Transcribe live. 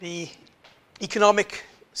The economic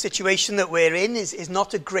situation that we're in is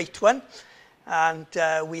not a great one, and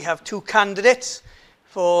we have two candidates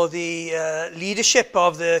for the leadership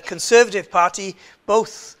of the Conservative Party.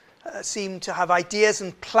 Both seem to have ideas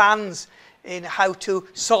and plans in how to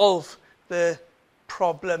solve the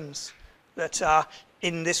problems that are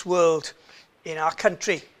in this world, in our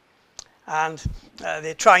country. And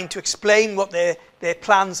they're trying to explain what their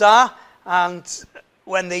plans are, and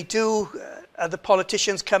when they do, the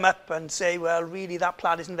politicians come up and say, well, really, that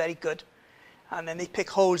plan isn't very good. And then they pick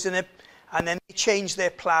holes in it, and then they change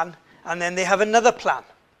their plan, and then they have another plan.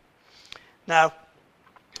 Now,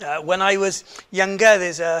 when I was younger,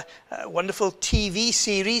 there's a wonderful TV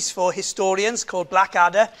series for historians called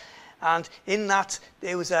Blackadder, and in that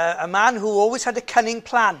there was a man who always had a cunning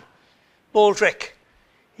plan, Baldric.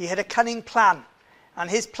 He had a cunning plan, and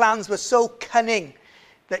his plans were so cunning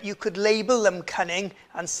that you could label them cunning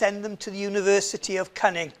and send them to the University of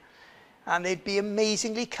Cunning. And they'd be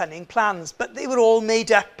amazingly cunning plans, but they were all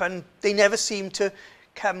made up and they never seemed to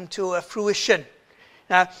come to a fruition.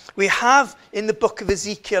 Now, we have in the book of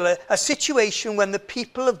Ezekiel a situation when the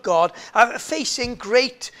people of God are facing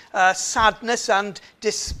great sadness and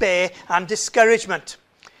despair and discouragement.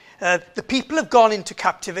 The people have gone into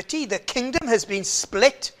captivity. The kingdom has been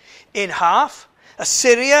split in half.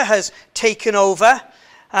 Assyria has taken over.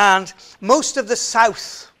 And most of the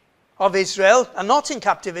south of Israel are not in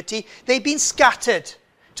captivity. They've been scattered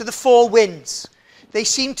to the four winds. They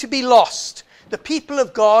seem to be lost. The people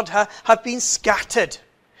of God have been scattered.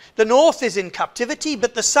 The north is in captivity,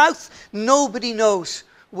 but the south, nobody knows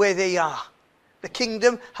where they are. The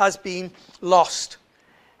kingdom has been lost.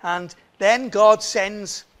 And then God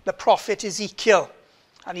sends the prophet Ezekiel,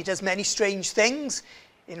 and he does many strange things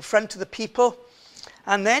in front of the people.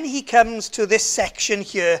 And then he comes to this section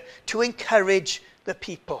here to encourage the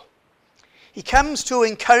people. He comes to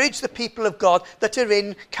encourage the people of God that are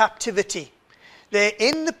in captivity. They're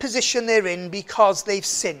in the position they're in because they've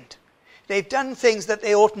sinned. They've done things that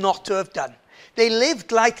they ought not to have done. They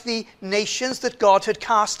lived like the nations that God had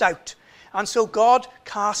cast out. And so God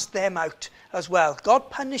cast them out as well. God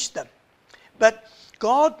punished them. But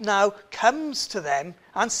God now comes to them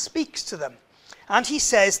and speaks to them. And he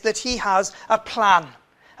says that he has a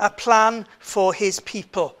plan for his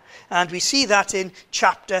people. And we see that in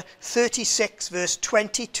chapter 36, verse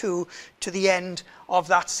 22 to the end of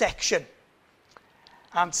that section.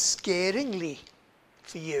 And scaringly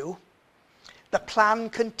for you, the plan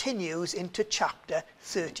continues into chapter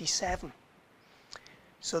 37.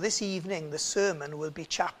 So this evening, the sermon will be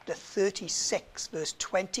chapter 36, verse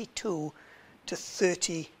 22 to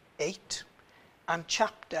 38, and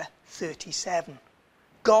chapter 37.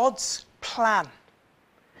 God's plan.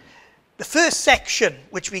 The first section,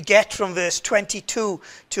 which we get from verse 22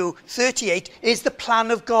 to 38, is the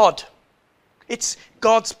plan of God. It's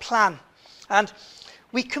God's plan. And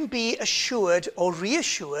we can be assured or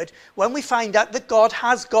reassured when we find out that God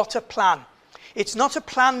has got a plan. It's not a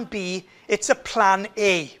plan B, it's a plan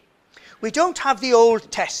A. We don't have the Old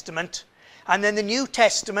Testament, and then the New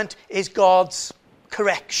Testament is God's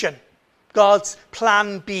correction, God's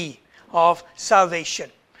plan B of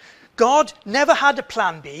salvation. God never had a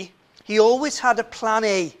plan B. He always had a plan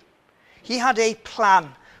A. He had a plan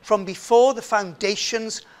from before the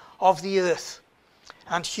foundations of the earth.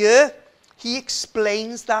 And here he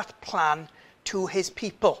explains that plan to his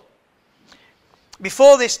people.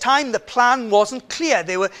 Before this time, the plan wasn't clear.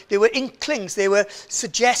 There were inklings, there were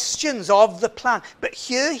suggestions of the plan. But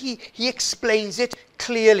here he explains it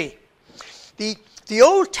clearly. The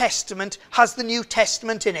Old Testament has the New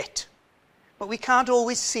Testament in it, but we can't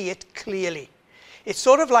always see it clearly. It's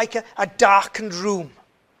sort of like a darkened room.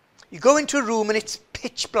 You go into a room and it's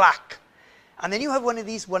pitch black, and then you have one of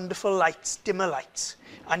these wonderful lights, dimmer lights,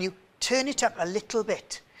 and you turn it up a little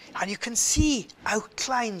bit, and you can see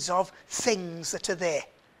outlines of things that are there,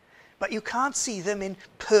 but you can't see them in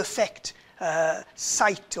perfect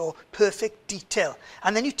sight or perfect detail.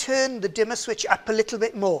 And then you turn the dimmer switch up a little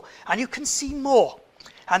bit more, and you can see more.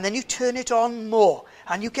 And then you turn it on more,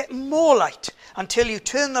 and you get more light until you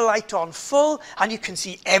turn the light on full, and you can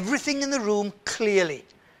see everything in the room clearly.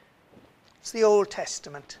 It's the Old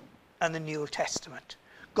Testament and the New Testament.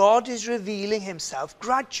 God is revealing himself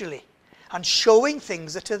gradually and showing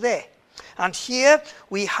things that are there. And here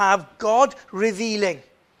we have God revealing.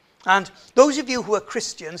 And those of you who are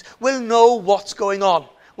Christians will know what's going on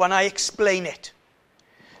when I explain it.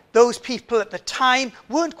 Those people at the time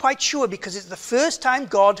weren't quite sure because it's the first time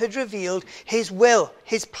God had revealed his will,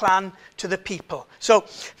 his plan to the people. So,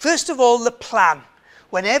 first of all, the plan.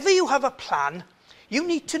 Whenever you have a plan, you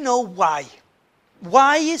need to know why.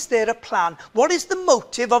 Why is there a plan? What is the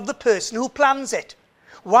motive of the person who plans it?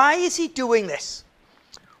 Why is he doing this?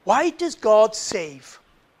 Why does God save?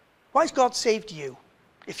 Why has God saved you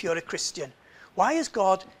if you're a Christian? Why has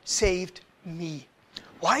God saved me?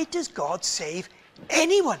 Why does God save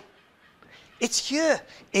anyone? It's here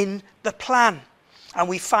in the plan. And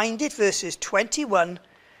we find it verses 21,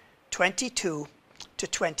 22 to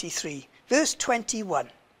 23. Verse 21.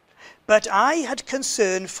 But I had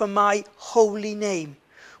concern for my holy name,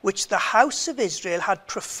 which the house of Israel had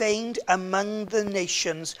profaned among the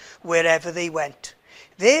nations wherever they went.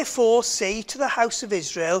 Therefore say to the house of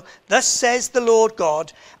Israel, thus says the Lord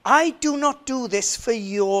God, I do not do this for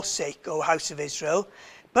your sake, O house of Israel,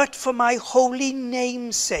 but for my holy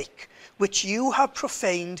name's sake, which you have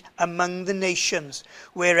profaned among the nations,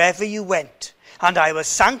 wherever you went. And I will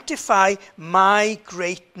sanctify my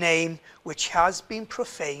great name, which has been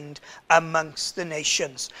profaned amongst the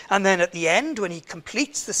nations. And then at the end, when he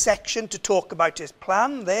completes the section to talk about his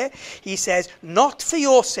plan there, he says, not for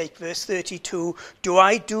your sake, verse 32, do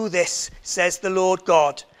I do this, says the Lord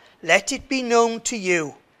God. Let it be known to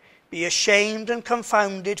you. Be ashamed and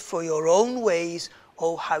confounded for your own ways,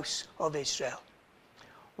 O house of Israel.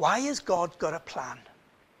 Why has God got a plan?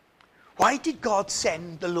 Why did God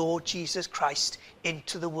send the Lord Jesus Christ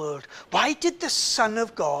into the world? Why did the Son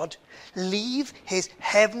of God leave his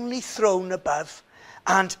heavenly throne above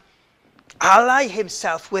and ally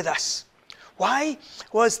himself with us? Why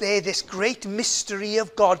was there this great mystery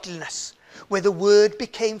of godliness where the Word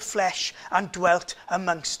became flesh and dwelt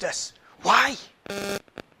amongst us? Why?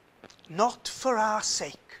 Not for our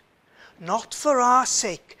sake. Not for our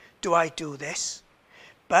sake do I do this,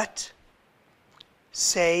 but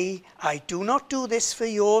say, I do not do this for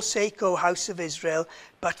your sake, O house of Israel,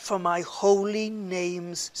 but for my holy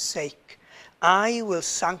name's sake. I will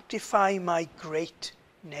sanctify my great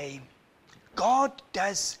name. God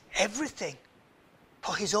does everything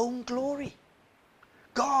for his own glory.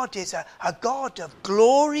 God is a God of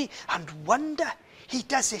glory and wonder. He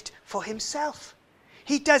does it for himself.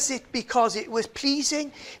 He does it because it was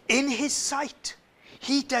pleasing in his sight.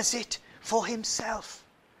 He does it for himself.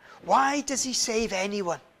 Why does he save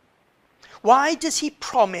anyone? Why does he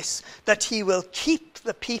promise that he will keep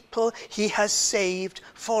the people he has saved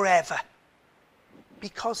forever?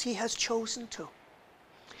 Because he has chosen to.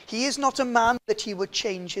 He is not a man that he would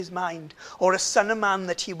change his mind, or a son of man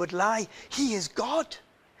that he would lie. He is God.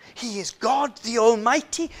 He is God, the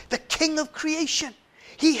Almighty, the King of creation.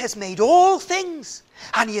 He has made all things,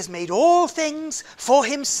 and he has made all things for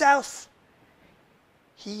himself.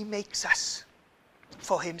 He makes us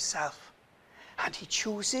for himself, and he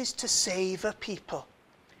chooses to save a people.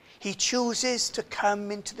 He chooses to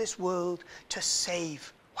come into this world to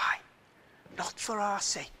save. Why? Not for our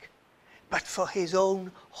sake, but for his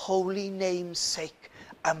own holy name's sake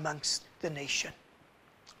amongst the nation.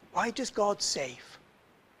 Why does God save?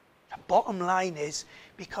 The bottom line is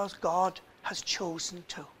because God has chosen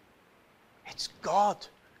to. It's God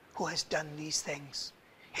who has done these things.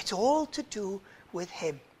 It's all to do with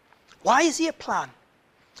him. Why is he a plan?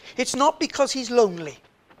 It's not because he's lonely.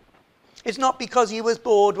 It's not because he was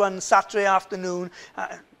bored one Saturday afternoon.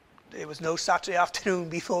 There was no Saturday afternoon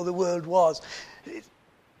before the world was.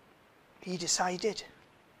 He decided.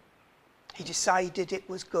 He decided it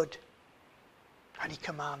was good. And he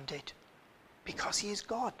commanded. Because he is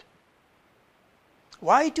God.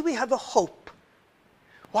 Why do we have a hope?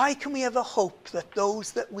 Why can we have a hope that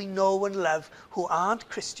those that we know and love who aren't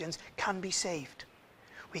Christians can be saved?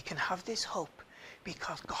 We can have this hope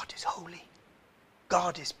because God is holy.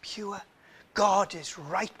 God is pure. God is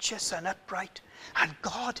righteous and upright. And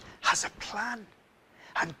God has a plan.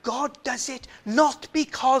 And God does it not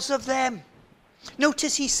because of them.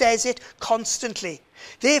 Notice he says it constantly.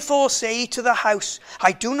 Therefore say to the house,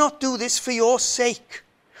 I do not do this for your sake.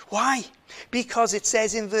 Why? Because it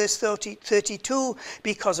says in verse 32,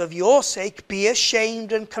 because of your sake, be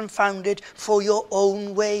ashamed and confounded for your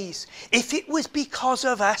own ways. If it was because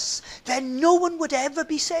of us, then no one would ever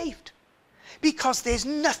be saved. Because there's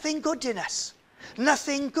nothing good in us.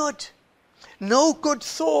 Nothing good. No good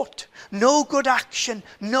thought. No good action.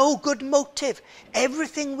 No good motive.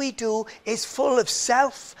 Everything we do is full of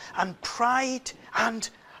self and pride and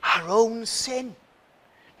our own sin.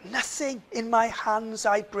 Nothing in my hands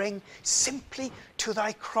I bring, simply to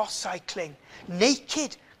thy cross I cling.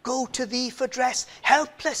 Naked, go to thee for dress,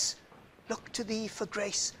 helpless, look to thee for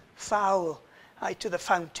grace. Foul, I to the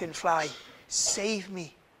fountain fly. Save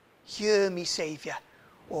me, hear me, Saviour,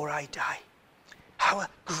 or I die. Our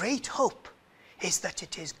great hope is that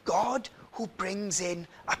it is God who brings in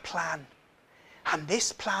a plan. And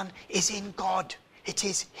this plan is in God. It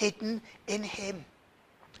is hidden in him.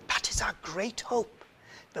 That's our great hope.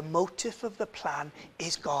 The motive of the plan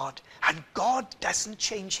is God. And God doesn't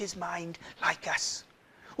change his mind like us.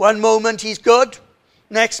 One moment he's good,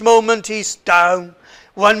 next moment he's down.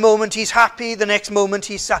 One moment he's happy, the next moment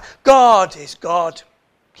he's sad. God is God.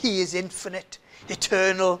 He is infinite,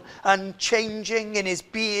 eternal, unchanging in his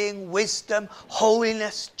being, wisdom,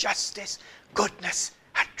 holiness, justice, goodness,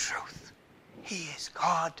 and truth. He is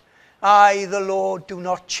God. I, the Lord, do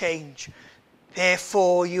not change.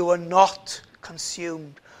 Therefore you are not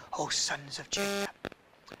consumed, O sons of Jacob.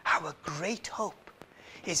 Our great hope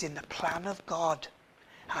is in the plan of God.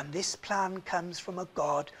 And this plan comes from a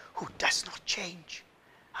God who does not change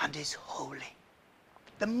and is holy.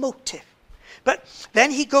 The motive. But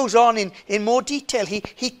then he goes on in more detail.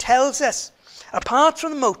 He tells us, apart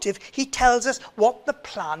from the motive, he tells us what the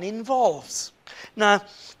plan involves. Now,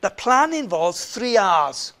 the plan involves 3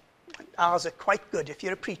 R's. R's are quite good. If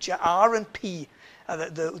you're a preacher, R and P are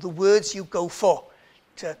the words you go for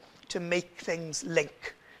to make things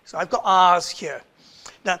link. So I've got R's here.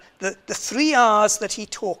 Now, the 3 R's that he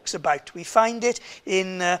talks about, we find it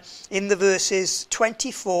in the verses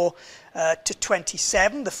 24 to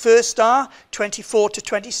 27. The first R, 24 to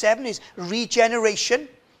 27, is regeneration.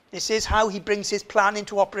 This is how he brings his plan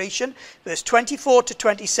into operation. Verse 24 to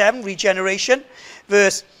 27, regeneration.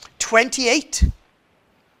 Verse 28,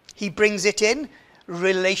 he brings it in,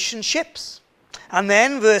 relationships. And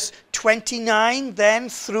then verse 29, then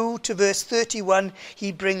through to verse 31,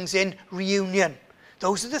 he brings in reunion.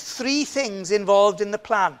 Those are the 3 things involved in the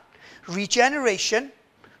plan. Regeneration,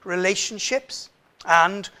 relationships,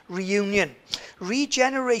 and reunion.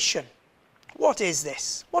 Regeneration. What is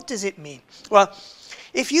this? What does it mean? Well,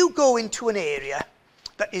 if you go into an area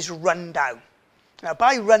that is run down. Now,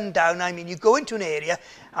 by run down, I mean you go into an area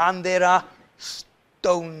and there are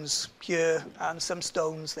stones here and some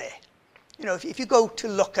stones there. You know, if you go to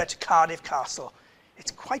look at Cardiff Castle, it's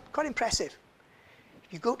quite impressive.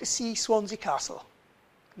 If you go to see Swansea Castle,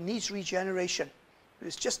 it needs regeneration.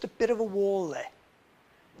 There's just a bit of a wall there.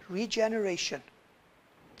 Regeneration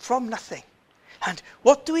from nothing. And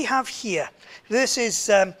what do we have here? Verses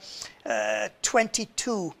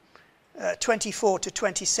 24 to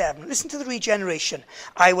 27. Listen to the regeneration.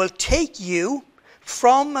 I will take you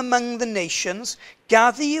from among the nations,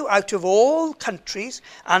 gather you out of all countries,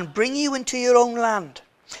 and bring you into your own land.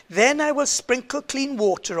 Then I will sprinkle clean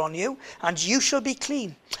water on you, and you shall be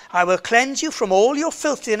clean. I will cleanse you from all your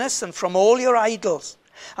filthiness and from all your idols.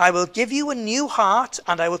 I will give you a new heart,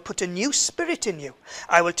 and I will put a new spirit in you.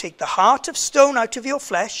 I will take the heart of stone out of your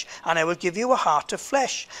flesh, and I will give you a heart of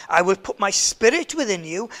flesh. I will put my spirit within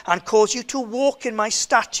you, and cause you to walk in my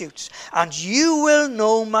statutes, and you will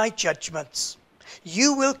know my judgments.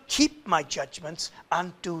 You will keep my judgments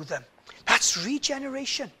and do them. That's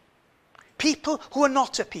regeneration. People who are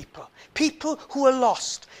not a people. People who are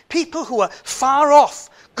lost. People who are far off.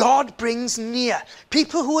 God brings near.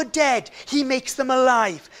 People who are dead, he makes them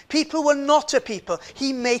alive. People who are not a people,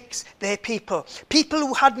 he makes their people. People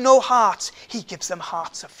who had no hearts, he gives them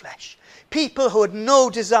hearts of flesh. People who had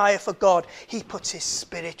no desire for God, he puts his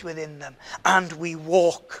spirit within them. And we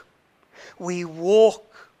walk. We walk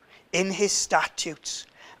in his statutes,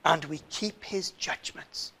 and we keep his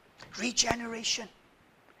judgments. Regeneration.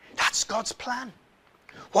 That's God's plan.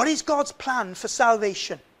 What is God's plan for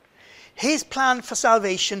salvation? His plan for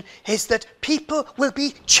salvation is that people will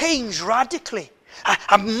be changed radically.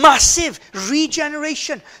 A massive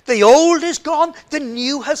regeneration. The old is gone, the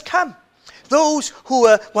new has come. Those who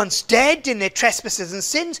were once dead in their trespasses and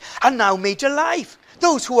sins are now made alive.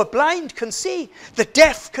 Those who are blind can see. The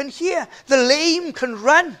deaf can hear. The lame can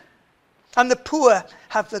run. And the poor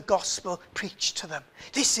have the gospel preached to them.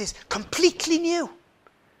 This is completely new.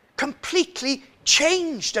 Completely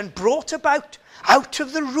changed and brought about out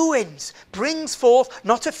of the ruins, brings forth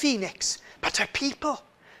not a phoenix, but a people.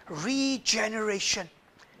 Regeneration.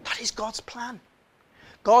 That is God's plan.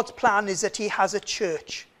 God's plan is that he has a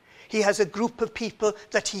church. He has a group of people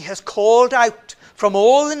that he has called out from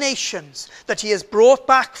all the nations, that he has brought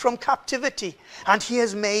back from captivity, and he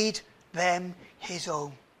has made them his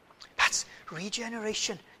own. That's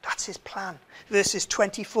regeneration. That's his plan. Verses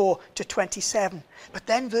 24 to 27. But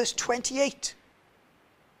then verse 28.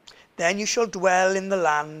 Then you shall dwell in the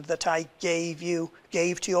land that I gave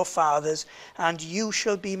to your fathers, and you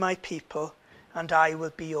shall be my people, and I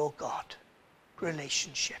will be your God.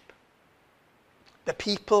 Relationship. The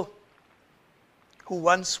people who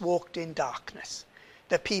once walked in darkness,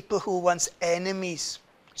 the people who were once enemies,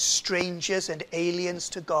 strangers and aliens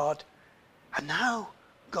to God, are now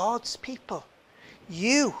God's people.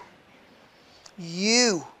 You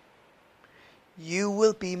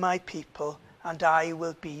will be my people, and I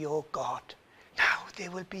will be your God. Now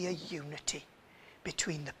there will be a unity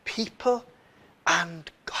between the people and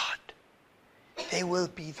God. There will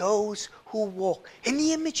be those who walk in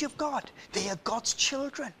the image of God. They are God's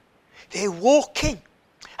children. They're walking,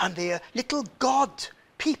 and they are little God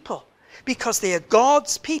people. Because they are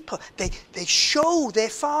God's people. They show their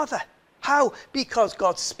Father. How? Because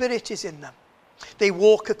God's Spirit is in them. They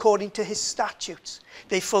walk according to his statutes.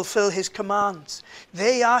 They fulfill his commands.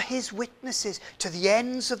 They are his witnesses to the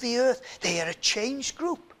ends of the earth. They are a changed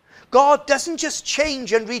group. God doesn't just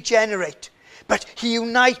change and regenerate, but he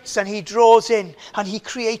unites and he draws in and he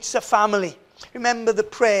creates a family. Remember the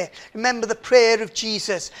prayer. Remember the prayer of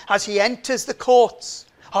Jesus as he enters the courts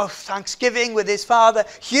of thanksgiving with his Father.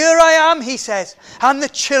 Here I am, he says, and the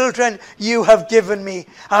children you have given me,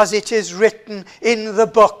 as it is written in the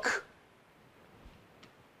book.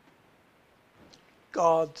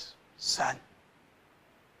 God's Son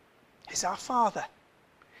is our Father,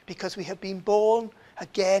 because we have been born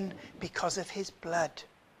again because of his blood.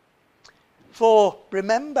 For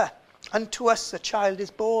remember, unto us a child is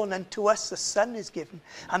born, unto us a son is given,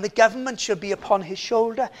 and the government shall be upon his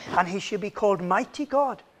shoulder, and he shall be called Mighty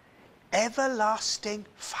God, Everlasting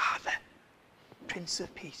Father, Prince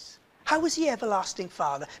of Peace. How is he Everlasting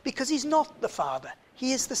Father? Because he's not the Father.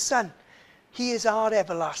 He is the Son. He is our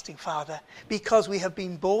everlasting Father, because we have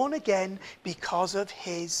been born again because of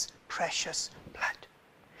his precious blood.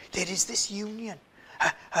 There is this union,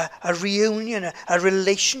 a reunion, a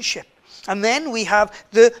relationship. And then we have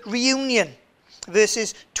the reunion,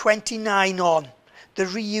 verses 29 on. The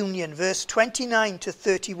reunion, verse 29 to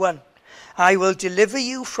 31. I will deliver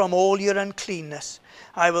you from all your uncleanness.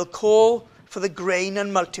 I will call for the grain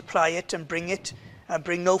and multiply it and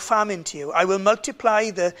bring no famine to you. I will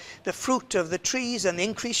multiply the fruit of the trees and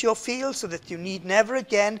increase your fields, so that you need never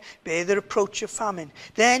again bear the reproach of famine.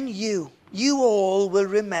 Then you all will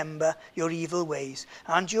remember your evil ways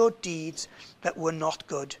and your deeds that were not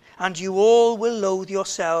good. And you all will loathe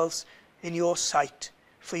yourselves in your sight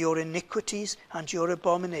for your iniquities and your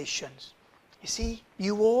abominations. You see,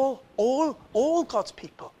 you all God's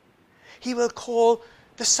people. He will call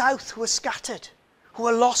the south who are scattered, who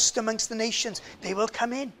are lost amongst the nations, they will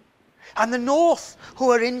come in. And the north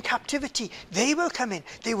who are in captivity, they will come in.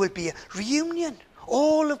 There will be a reunion.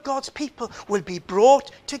 All of God's people will be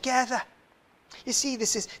brought together. You see,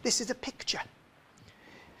 this is a picture.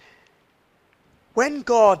 When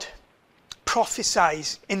God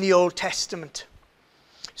prophesies in the Old Testament,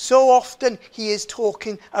 so often he is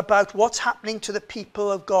talking about what's happening to the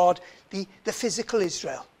people of God, the physical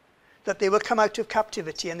Israel. That they will come out of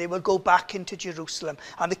captivity and they will go back into Jerusalem,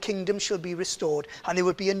 and the kingdom shall be restored, and there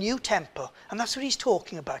will be a new temple. And that's what he's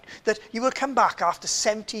talking about. That you will come back after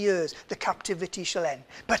 70 years, the captivity shall end.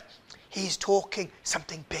 But he's talking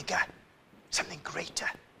something bigger, something greater.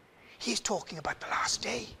 He's talking about the last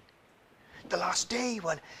day. The last day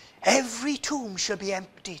when every tomb shall be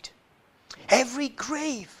emptied. Every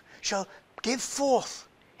grave shall give forth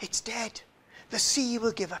its dead. The sea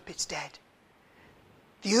will give up its dead.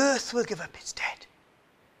 The earth will give up its dead.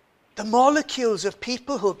 The molecules of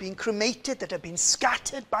people who have been cremated, that have been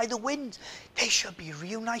scattered by the wind, they shall be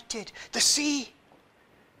reunited. The sea,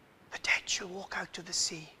 the dead shall walk out of the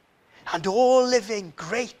sea. And all living,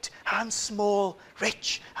 great and small,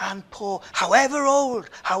 rich and poor, however old,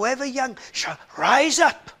 however young, shall rise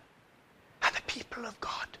up. And the people of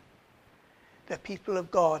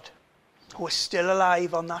God who are still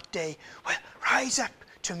alive on that day will rise up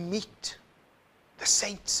to meet the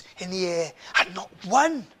saints in the air, and not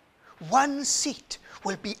one seat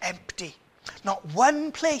will be empty. Not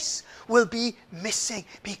one place will be missing,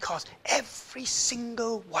 because every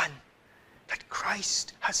single one that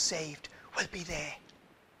Christ has saved will be there.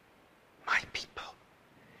 My people.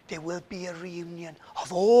 There will be a reunion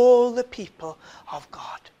of all the people of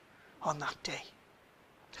God on that day.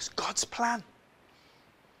 It's God's plan.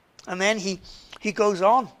 And then he goes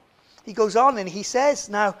on. He goes on and he says,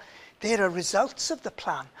 now, there are results of the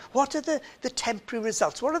plan. What are the temporary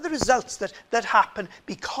results? What are the results that happen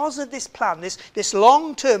because of this plan, this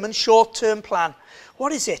long-term and short-term plan?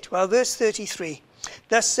 What is it? Well, verse 33.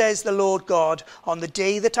 Thus says the Lord God, on the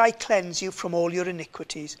day that I cleanse you from all your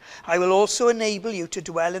iniquities, I will also enable you to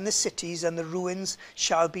dwell in the cities, and the ruins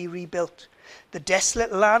shall be rebuilt. The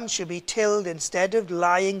desolate land shall be tilled instead of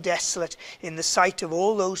lying desolate in the sight of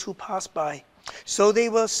all those who pass by. So they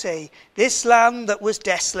will say, this land that was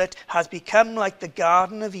desolate has become like the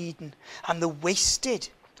Garden of Eden, and the wasted,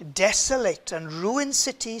 desolate and ruined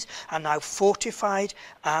cities are now fortified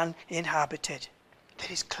and inhabited.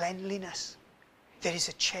 There is cleanliness. There is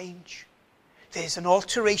a change. There is an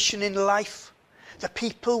alteration in life. The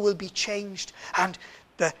people will be changed, and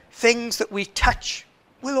the things that we touch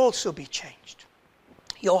will also be changed.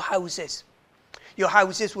 Your houses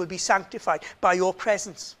will be sanctified by your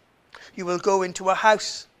presence. You will go into a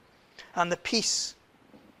house, and the peace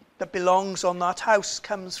that belongs on that house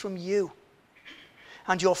comes from you.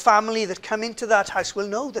 And your family that come into that house will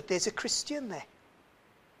know that there's a Christian there.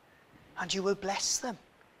 And you will bless them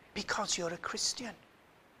because you're a Christian.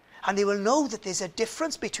 And they will know that there's a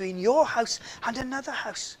difference between your house and another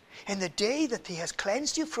house. In the day that he has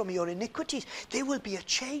cleansed you from your iniquities, there will be a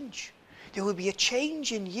change. There will be a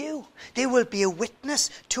change in you. There will be a witness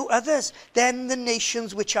to others. Then the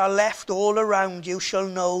nations which are left all around you shall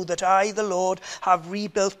know that I, the Lord, have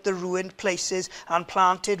rebuilt the ruined places and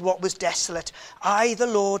planted what was desolate. I, the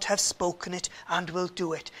Lord, have spoken it and will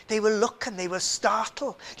do it. They will look and they will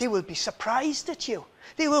startle. They will be surprised at you.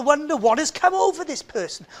 They will wonder what has come over this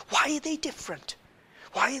person. Why are they different?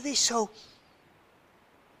 Why are they so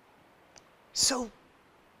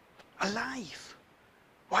alive?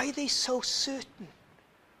 Why are they so certain?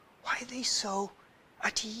 Why are they so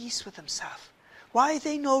at ease with themselves? Why are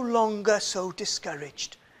they no longer so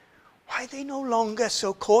discouraged? Why are they no longer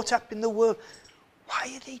so caught up in the world?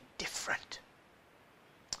 Why are they different?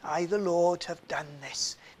 I, the Lord, have done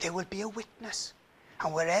this. There will be a witness.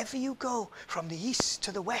 And wherever you go, from the east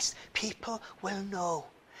to the west, people will know.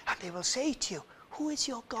 And they will say to you, who is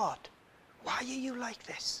your God? Why are you like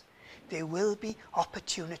this? There will be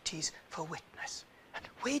opportunities for witness. And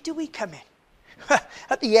where do we come in?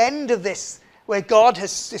 At the end of this, where God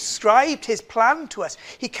has described his plan to us,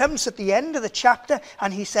 he comes at the end of the chapter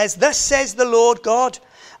and he says, thus says the Lord God,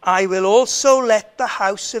 I will also let the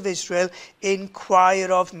house of Israel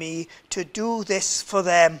inquire of me to do this for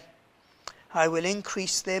them. I will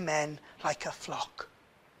increase their men like a flock.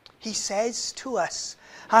 He says to us,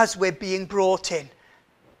 as we're being brought in,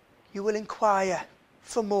 you will inquire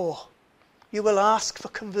for more. You will ask for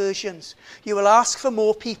conversions. You will ask for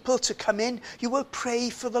more people to come in. You will pray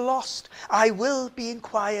for the lost. I will be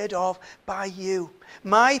inquired of by you.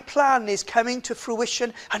 My plan is coming to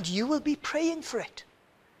fruition and you will be praying for it.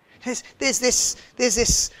 There's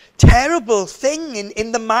this terrible thing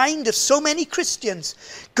in the mind of so many Christians.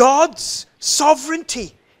 God's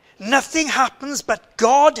sovereignty. Nothing happens but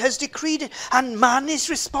God has decreed it and man is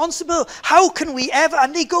responsible. How can we ever?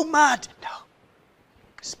 And they go mad. No.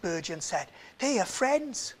 Spurgeon said, they are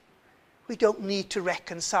friends. We don't need to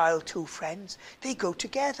reconcile two friends. They go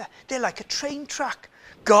together. They're like a train track.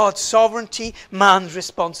 God's sovereignty, man's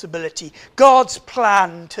responsibility. God's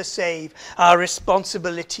plan to save, our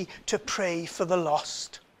responsibility to pray for the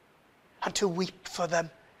lost and to weep for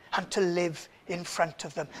them and to live in front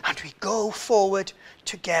of them. And we go forward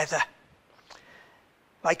together.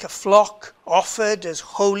 Like a flock offered as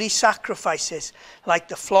holy sacrifices, like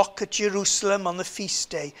the flock at Jerusalem on the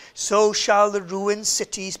feast day, so shall the ruined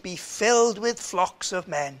cities be filled with flocks of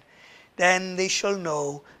men. Then they shall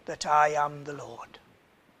know that I am the Lord.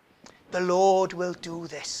 The Lord will do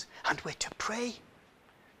this, and we're to pray.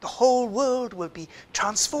 The whole world will be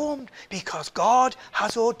transformed because God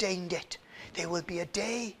has ordained it. There will be a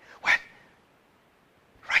day when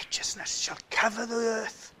righteousness shall cover the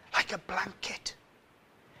earth like a blanket.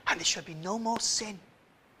 And there shall be no more sin.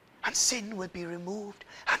 And sin will be removed.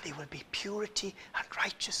 And there will be purity and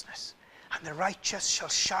righteousness. And the righteous shall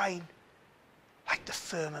shine like the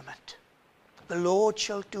firmament. The Lord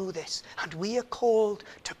shall do this. And we are called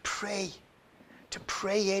to pray. To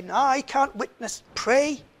pray in. I can't witness.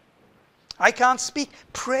 Pray. I can't speak.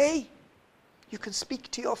 Pray. You can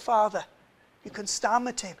speak to your Father. You can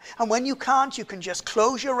stammer to him. And when you can't, you can just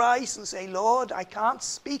close your eyes and say, Lord, I can't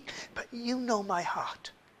speak. But you know my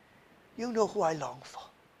heart. You know who I long for.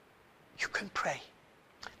 You can pray.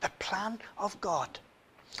 The plan of God.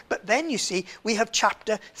 But then you see, we have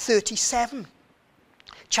chapter 37.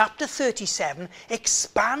 Chapter 37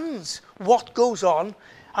 expands what goes on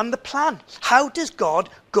and the plan. How does God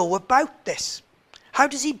go about this? How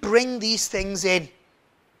does he bring these things in?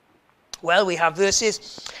 Well, we have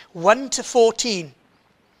verses 1 to 14,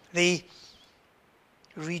 the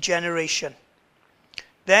regeneration.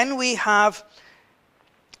 Then we have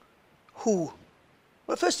who?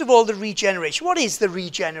 Well, first of all, the regeneration. What is the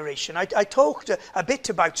regeneration? I talked a bit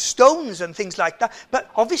about stones and things like that,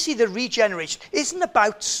 but obviously the regeneration isn't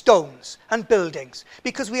about stones and buildings,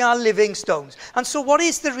 because we are living stones. And so what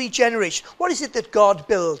is the regeneration? What is it that God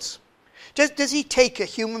builds? Does he take a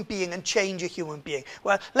human being and change a human being?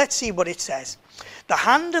 Well, let's see what it says. The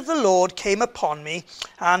hand of the Lord came upon me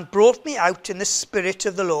and brought me out in the spirit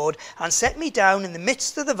of the Lord and set me down in the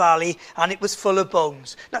midst of the valley, and it was full of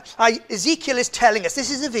bones. Now, Ezekiel is telling us,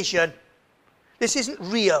 this is a vision. This isn't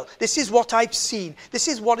real. This is what I've seen. This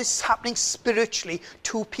is what is happening spiritually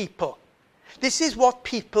to people. This is what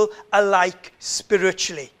people are like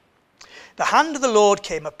spiritually. The hand of the Lord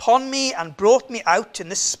came upon me and brought me out in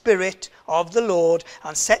the spirit of the Lord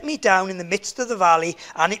and set me down in the midst of the valley,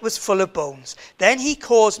 and it was full of bones. Then he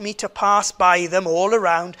caused me to pass by them all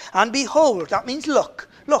around, and behold, that means look,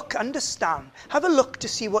 understand. Have a look to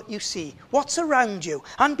see what you see, what's around you.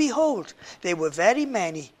 And behold, they were very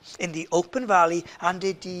many in the open valley, and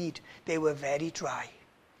indeed they were very dry.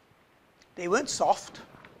 They weren't soft.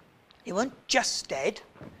 They weren't just dead.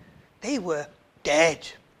 They were dead.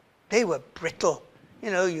 They were brittle.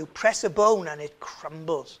 You know, you press a bone and it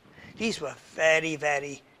crumbles. These were very,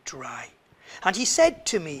 very dry. And he said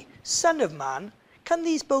to me, Son of man, can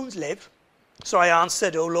these bones live? So I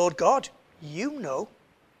answered, O Lord God, you know.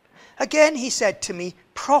 Again he said to me,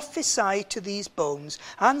 prophesy to these bones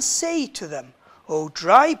and say to them, O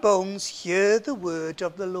dry bones, hear the word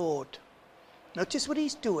of the Lord. Notice what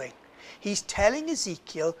he's doing. He's telling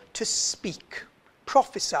Ezekiel to speak,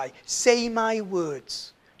 prophesy, say my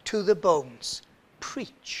words to the bones.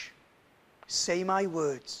 Preach, say my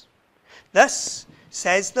words. Thus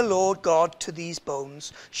says the Lord God to these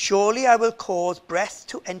bones, surely I will cause breath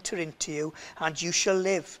to enter into you, and you shall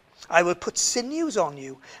live. I will put sinews on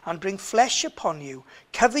you, and bring flesh upon you,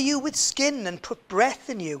 cover you with skin, and put breath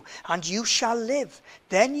in you, and you shall live.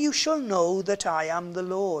 Then you shall know that I am the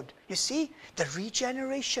Lord. You see, the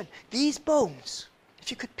regeneration, these bones,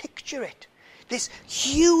 if you could picture it, this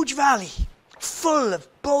huge valley full of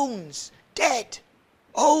bones, dead,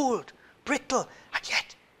 old, brittle, and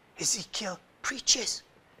yet Ezekiel preaches,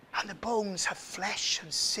 and the bones have flesh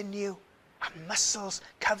and sinew and muscles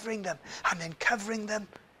covering them, and then covering them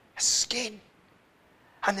a skin,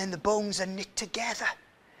 and then the bones are knit together,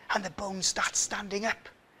 and the bones start standing up,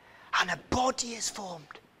 and a body is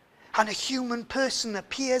formed, and a human person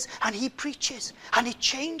appears, and he preaches, and it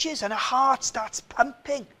changes, and a heart starts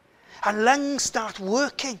pumping, and lungs start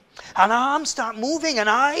working, and arms start moving, and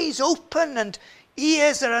eyes open, and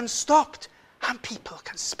ears are unstopped, and people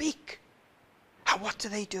can speak. And what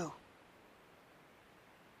do?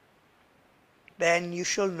 Then you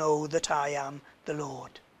shall know that I am the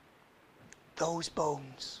Lord. Those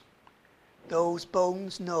bones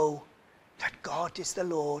know that God is the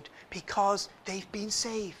Lord because they've been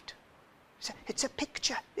saved. It's a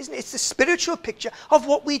picture, isn't it? It's the spiritual picture of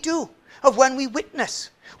what we do, of when we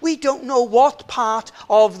witness. We don't know what part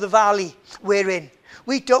of the valley we're in.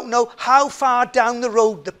 We don't know how far down the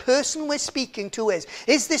road the person we're speaking to is.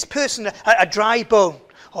 Is this person a dry bone?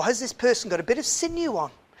 Or has this person got a bit of sinew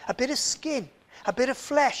on, a bit of skin, a bit of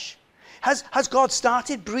flesh? Has God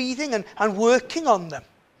started breathing and working on them?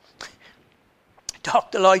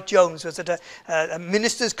 Dr. Lloyd Jones was at a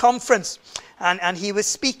minister's conference, and he was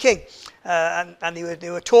speaking, and they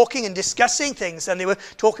were talking and discussing things, and they were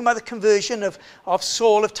talking about the conversion of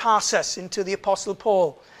Saul of Tarsus into the Apostle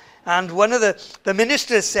Paul. And one of the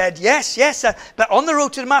ministers said, yes, but on the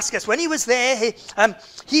road to Damascus, when he was there,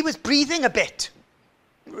 he was breathing a bit,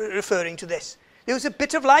 referring to this. There was a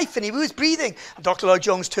bit of life and he was breathing. And Dr. Lloyd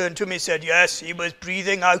Jones turned to me and said, yes, he was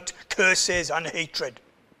breathing out curses and hatred.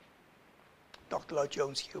 Dr. Lloyd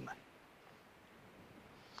Jones, human.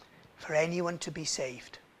 For anyone to be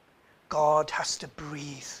saved, God has to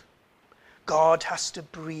breathe. God has to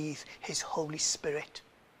breathe his Holy Spirit.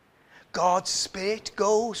 God's Spirit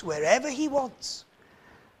goes wherever he wants,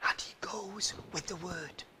 and he goes with the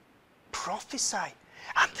word. Prophesy,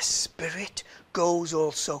 and the Spirit goes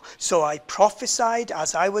also. So I prophesied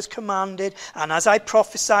as I was commanded, and as I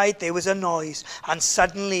prophesied there was a noise, and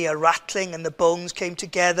suddenly a rattling, and the bones came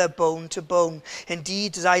together, bone to bone.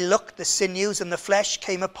 Indeed, as I looked, the sinews and the flesh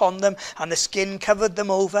came upon them, and the skin covered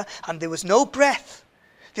them over, and there was no breath.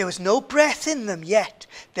 There was no breath in them yet.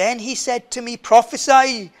 Then he said to me,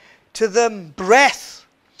 prophesy to them, breath.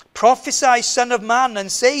 Prophesy, Son of Man, and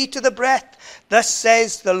say to the breath, thus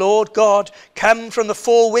says the Lord God, come from the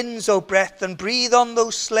four winds, O breath, and breathe on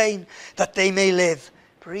those slain, that they may live.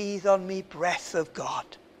 Breathe on me, breath of God.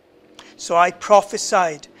 So I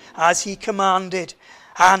prophesied as he commanded,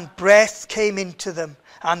 and breath came into them,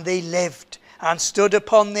 and they lived, and stood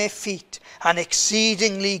upon their feet, an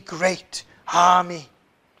exceedingly great army,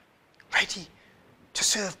 ready to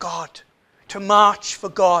serve God, to march for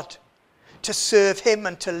God, to serve him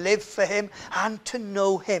and to live for him and to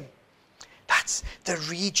know him. That's the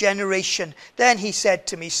regeneration. Then he said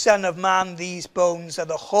to me, Son of man, these bones are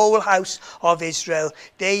the whole house of Israel.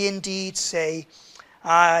 They indeed say,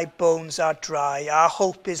 Our bones are dry, our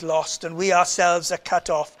hope is lost, and we ourselves are cut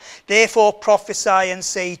off. Therefore prophesy and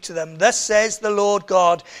say to them, thus says the Lord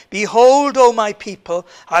God, behold, O my people,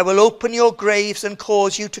 I will open your graves and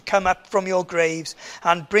cause you to come up from your graves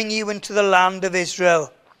and bring you into the land of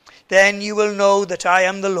Israel. Then you will know that I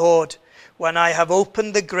am the Lord, when I have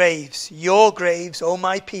opened the graves, your graves, O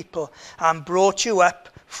my people, and brought you up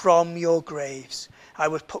from your graves. I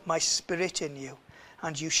will put my spirit in you,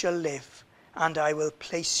 and you shall live, and I will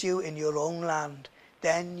place you in your own land.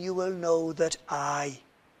 Then you will know that I,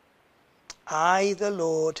 the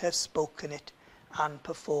Lord, have spoken it and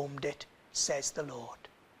performed it, says the Lord.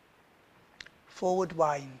 Forward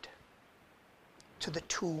wind to the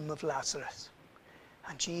tomb of Lazarus,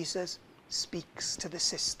 and Jesus speaks to the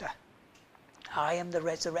sister. I am the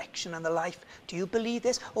resurrection and the life. Do you believe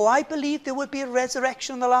this? Oh, I believe there will be a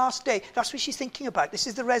resurrection on the last day. That's what she's thinking about. This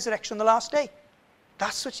is the resurrection on the last day.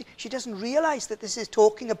 That's what she doesn't realize, that this is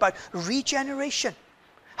talking about regeneration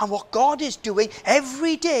and what God is doing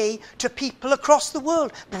every day to people across the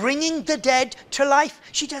world, bringing the dead to life.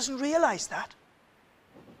 She doesn't realize that.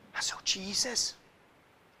 And so Jesus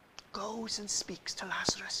goes and speaks to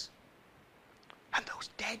Lazarus, and those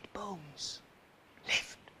dead bones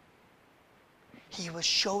lived. He was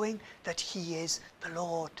showing that he is the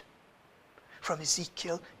Lord, from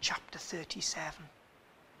Ezekiel chapter 37.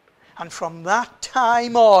 And from that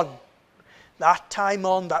time on,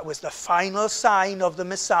 that was the final sign of the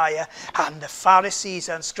Messiah. And the Pharisees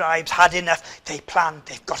and scribes had enough. They planned,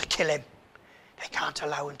 they've got to kill him. They can't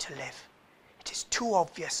allow him to live. It is too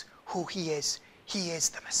obvious who he is. He is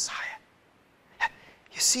the Messiah.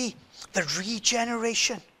 You see, the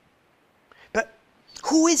regeneration. But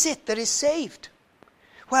who is it that is saved?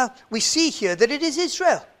 Well, we see here that it is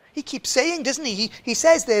Israel. He keeps saying, doesn't he? He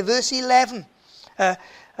says there, verse 11,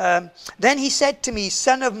 then he said to me,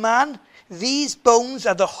 Son of man, these bones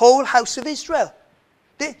are the whole house of Israel.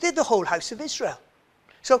 They're the whole house of Israel.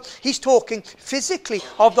 So he's talking physically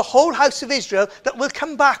of the whole house of Israel that will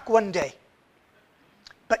come back one day.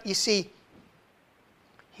 But you see,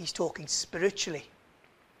 he's talking spiritually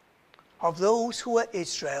of those who are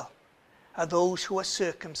Israel, are those who are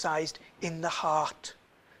circumcised in the heart.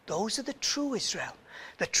 Those are the true Israel.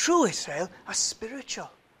 The true Israel are spiritual.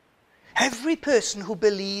 Every person who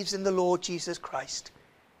believes in the Lord Jesus Christ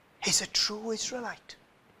is a true Israelite,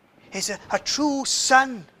 is a true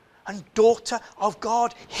son and daughter of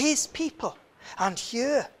God, his people. And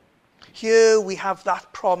here we have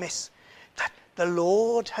that promise that the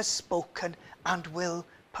Lord has spoken and will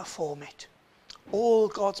perform it. All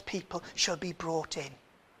God's people shall be brought in.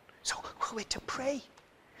 So we're to pray.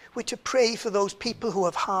 We're to pray for those people who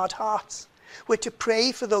have hard hearts. We're to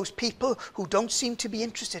pray for those people who don't seem to be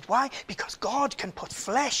interested. Why? Because God can put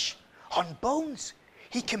flesh on bones.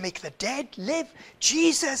 He can make the dead live.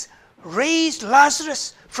 Jesus raised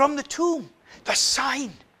Lazarus from the tomb. The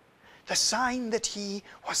sign that he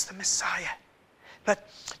was the Messiah. But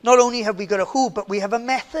not only have we got a who, but we have a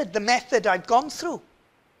method. The method I've gone through.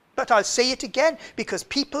 But I'll say it again because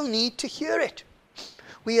people need to hear it.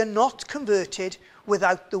 We are not converted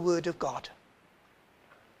without the word of God.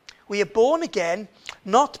 We are born again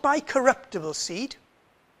not by corruptible seed,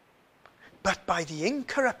 but by the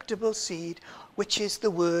incorruptible seed, which is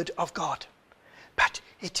the word of God. But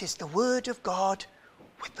it is the word of God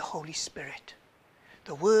with the Holy Spirit.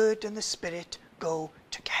 The word and the Spirit go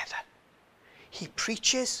together. He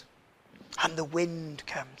preaches and the wind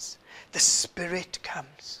comes. The Spirit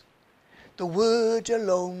comes. The word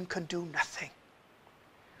alone can do nothing.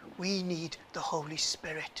 We need the Holy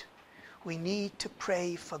Spirit. We need to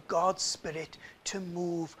pray for God's Spirit to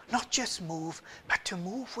move, not just move, but to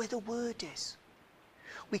move where the word is.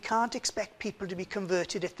 We can't expect people to be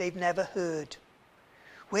converted if they've never heard.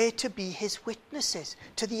 We're to be his witnesses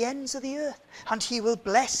to the ends of the earth, and he will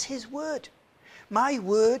bless his word. My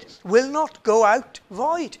word will not go out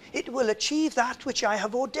void. It will achieve that which I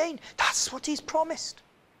have ordained. That's what he's promised.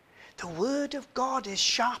 The word of God is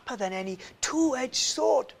sharper than any two-edged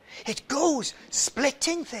sword. It goes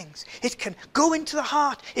splitting things. It can go into the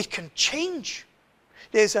heart. It can change.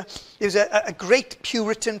 There's a great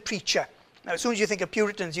Puritan preacher. Now, as soon as you think of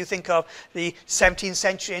Puritans, you think of the 17th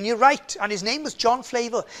century, and you're right. And his name was John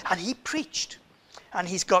Flavel, and he preached. And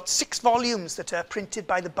he's got 6 volumes that are printed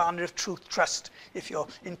by the Banner of Truth Trust, if you're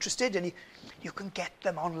interested. And you can get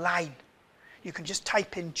them online. You can just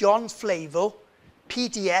type in John Flavel,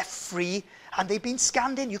 PDF free, and they've been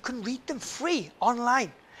scanned in. You can read them free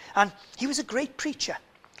online. And he was a great preacher.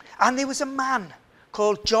 And there was a man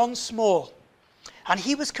called John Small, and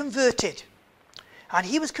he was converted. And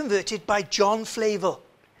he was converted by John Flavel.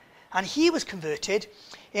 And he was converted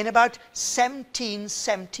in about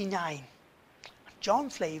 1779. John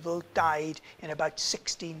Flavel died in about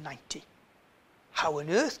 1690. How on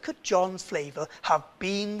earth could John Flavel have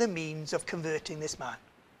been the means of converting this man?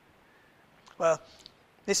 Well,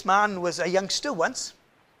 this man was a youngster once,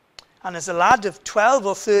 and as a lad of 12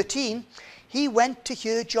 or 13, he went to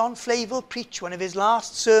hear John Flavel preach one of his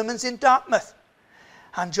last sermons in Dartmouth.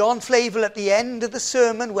 And John Flavel, at the end of the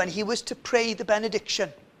sermon, when he was to pray the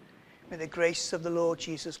benediction, "May the grace of the Lord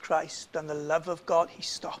Jesus Christ and the love of God," he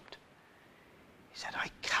stopped. He said,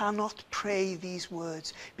 "I cannot pray these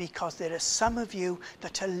words because there are some of you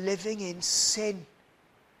that are living in sin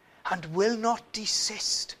and will not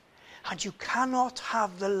desist. And you cannot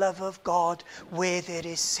have the love of God where there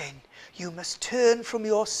is sin. You must turn from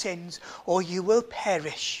your sins or you will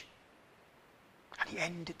perish." And he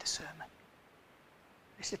ended the sermon.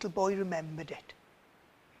 This little boy remembered it.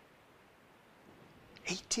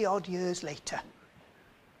 80 odd years later,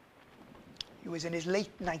 he was in his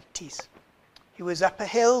late 90s. He was up a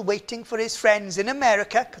hill waiting for his friends in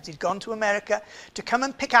America, because he'd gone to America, to come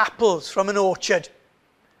and pick apples from an orchard.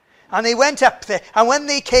 And they went up there, and when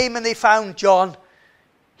they came and they found John,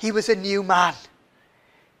 he was a new man,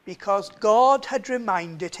 because God had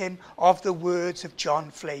reminded him of the words of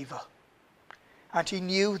John Flavel. And he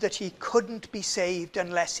knew that he couldn't be saved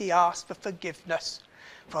unless he asked for forgiveness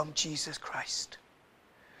from Jesus Christ.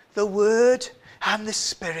 The Word and the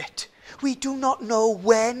Spirit. We do not know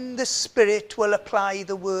when the Spirit will apply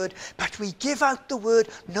the Word, but we give out the Word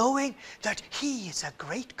knowing that He is a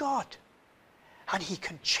great God. And He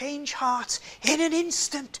can change hearts in an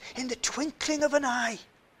instant, in the twinkling of an eye,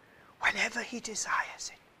 whenever He desires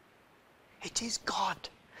it. It is God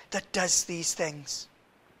that does these things.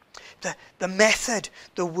 The method,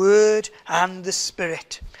 the Word and the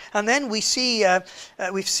Spirit. And then we see,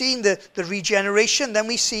 we've seen the regeneration, then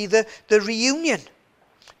we see the reunion.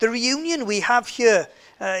 The reunion we have here,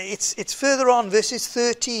 it's further on, verses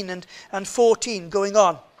 13 and 14 going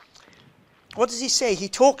on. What does he say? He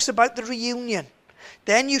talks about the reunion.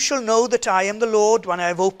 "Then you shall know that I am the Lord when I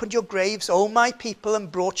have opened your graves, O my people,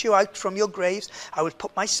 and brought you out from your graves. I will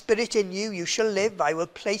put my spirit in you, you shall live. I will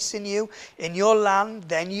place in you, in your land,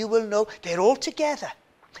 then you will know." They're all together.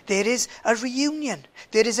 There is a reunion.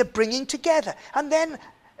 There is a bringing together. And then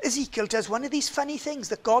Ezekiel does one of these funny things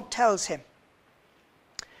that God tells him.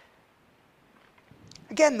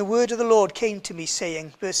 Again, the word of the Lord came to me,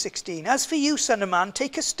 saying, verse 16, "As for you, son of man,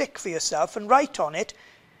 take a stick for yourself and write on it,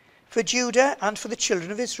 for Judah and for the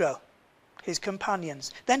children of Israel, his companions.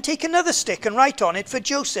 Then take another stick and write on it for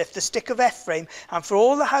Joseph, the stick of Ephraim, and for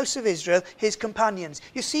all the house of Israel, his companions."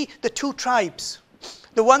 You see, the two tribes,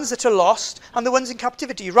 the ones that are lost and the ones in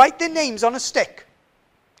captivity, write their names on a stick.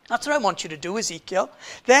 That's what I want you to do, Ezekiel.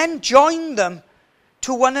 "Then join them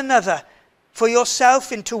to one another for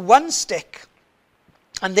yourself into one stick,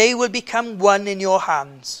 and they will become one in your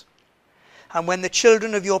hands. And when the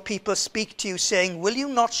children of your people speak to you, saying, 'Will you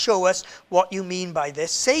not show us what you mean by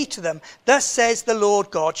this?' say to them, 'Thus says the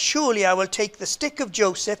Lord God, surely I will take the stick of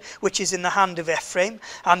Joseph, which is in the hand of Ephraim,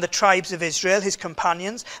 and the tribes of Israel, his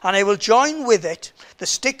companions, and I will join with it the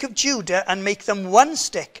stick of Judah, and make them one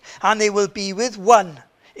stick, and they will be with one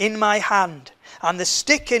in my hand. And the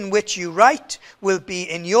stick in which you write will be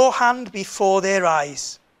in your hand before their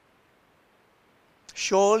eyes.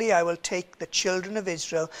 Surely I will take the children of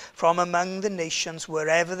Israel from among the nations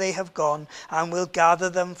wherever they have gone, and will gather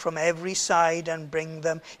them from every side and bring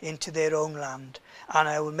them into their own land. And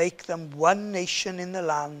I will make them one nation in the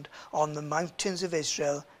land on the mountains of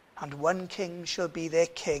Israel, and one king shall be their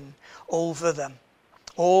king over them.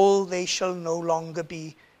 All they shall no longer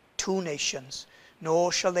be two nations,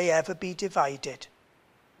 nor shall they ever be divided."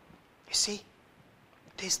 You see,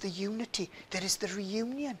 there's the unity, there is the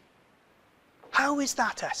reunion. How is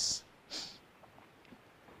that us?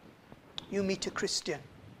 You meet a Christian,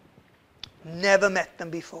 never met them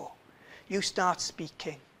before. You start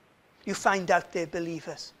speaking. You find out they're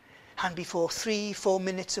believers. And before 3-4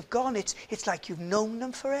 minutes have gone, it's like you've known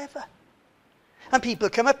them forever. And people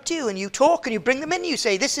come up to you and you talk and you bring them in. You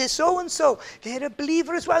say, "This is so-and-so. They're a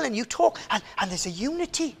believer as well." And you talk and there's a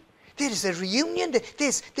unity. There is a reunion.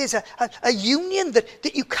 There's a union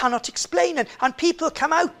that you cannot explain. And people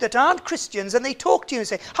come out that aren't Christians and they talk to you and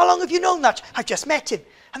say, "How long have you known that?" "I've just met him."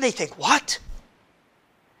 And they think, "What?"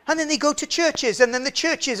 And then they go to churches, and then the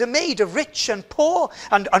churches are made of rich and poor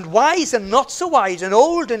and wise and not so wise and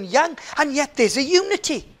old and young. And yet there's a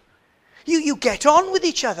unity. You get on with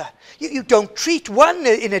each other. You don't treat one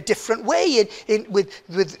in a different way,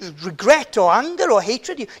 with regret or anger or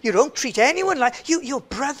hatred. You don't treat anyone like you're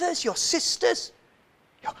brothers, you're sisters.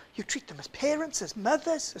 You treat them as parents, as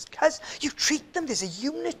mothers, as cousins. You treat them, there's a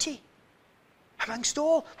unity amongst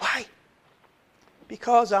all. Why?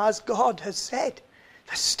 Because as God has said,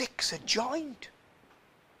 the sticks are joined.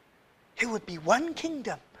 It would be one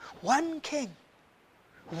kingdom, one king,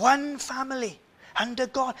 one family under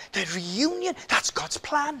God. The reunion, that's God's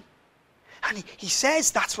plan. And he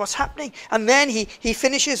says that's what's happening. And then he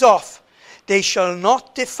finishes off. They shall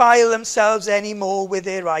not defile themselves any more with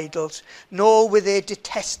their idols, nor with their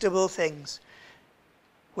detestable things,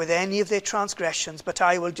 with any of their transgressions, but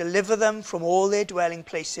I will deliver them from all their dwelling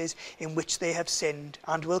places in which they have sinned,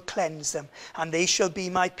 and will cleanse them, and they shall be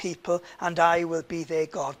my people, and I will be their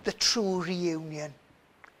God. The true reunion.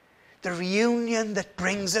 The reunion that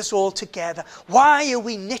brings us all together. Why are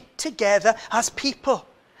we knit together as people?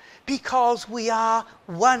 Because we are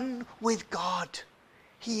one with God.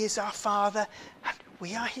 He is our Father, and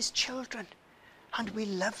we are his children. And we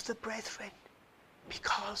love the brethren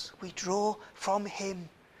because we draw from him,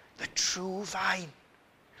 the true vine.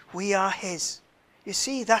 We are his. You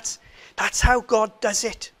see, that's how God does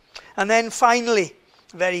it. And then finally,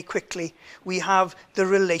 very quickly, we have the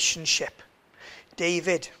relationship.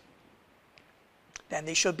 David. Then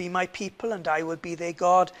they shall be my people, and I will be their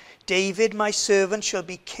God. David, my servant, shall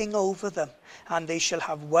be king over them, and they shall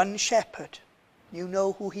have one shepherd. You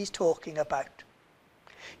know who he's talking about.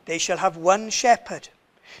 They shall have one shepherd.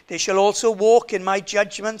 They shall also walk in my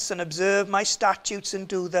judgments and observe my statutes and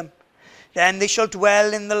do them. Then they shall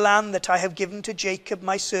dwell in the land that I have given to Jacob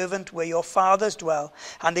my servant, where your fathers dwell,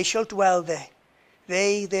 and they shall dwell there.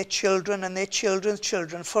 They, their children, and their children's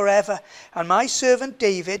children forever. And my servant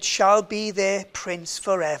David shall be their prince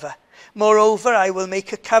forever. Moreover, I will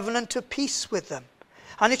make a covenant of peace with them,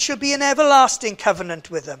 and it shall be an everlasting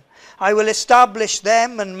covenant with them. I will establish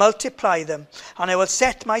them and multiply them, and I will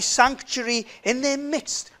set my sanctuary in their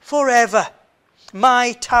midst forever.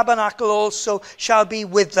 My tabernacle also shall be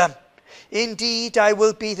with them. Indeed, I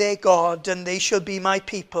will be their God, and they shall be my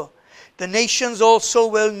people. The nations also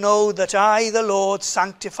will know that I, the Lord,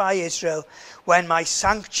 sanctify Israel, when my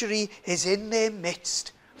sanctuary is in their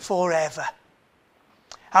midst forever.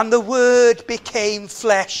 And the word became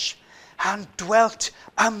flesh and dwelt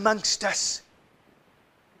amongst us,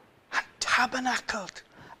 and tabernacled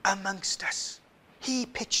amongst us. He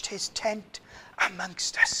pitched his tent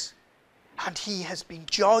amongst us, and he has been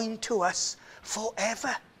joined to us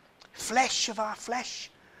forever. Flesh of our flesh,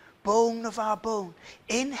 bone of our bone.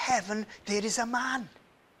 In heaven there is a man,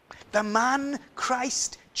 the man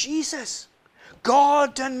Christ Jesus.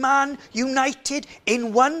 God and man united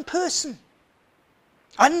in one person,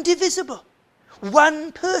 undivisible,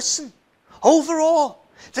 one person over all,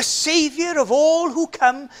 the Saviour of all who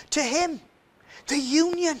come to him. The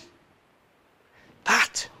union,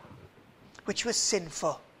 that which was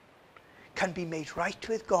sinful, can be made right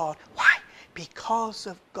with God. Why? Because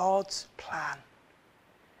of God's plan.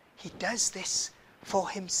 He does this for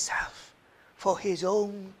himself, for his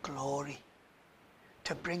own glory,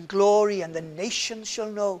 to bring glory, and the nations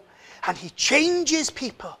shall know. And he changes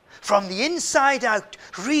people from the inside out,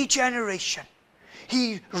 regeneration.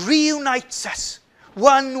 He reunites us,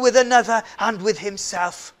 one with another and with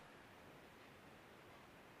himself.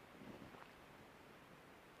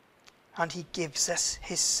 And he gives us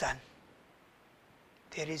his Son.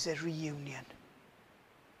 There is a reunion,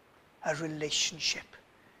 a relationship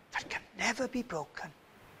that can never be broken.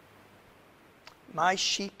 My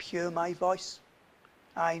sheep hear my voice,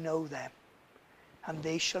 I know them, and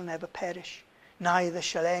they shall never perish, neither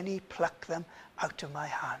shall any pluck them out of my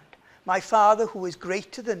hand. My Father who is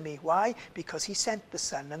greater than me. Why? Because he sent the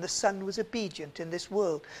Son, and the Son was obedient in this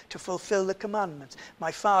world to fulfill the commandments.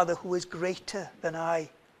 My Father who is greater than I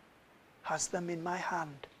has them in my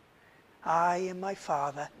hand. I and my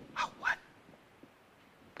Father are one.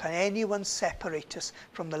 Can anyone separate us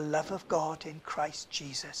from the love of God in Christ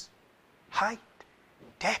Jesus? Height,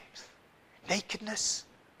 depth, nakedness,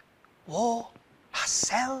 war,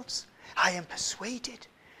 ourselves. I am persuaded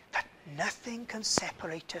that nothing can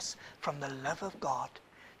separate us from the love of God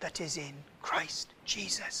that is in Christ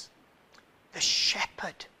Jesus. The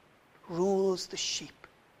shepherd rules the sheep,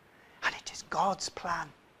 and it is God's plan.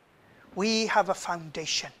 We have a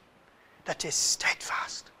foundation that is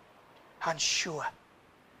steadfast and sure,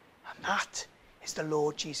 and that is the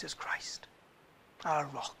Lord Jesus Christ, our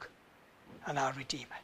rock and our Redeemer.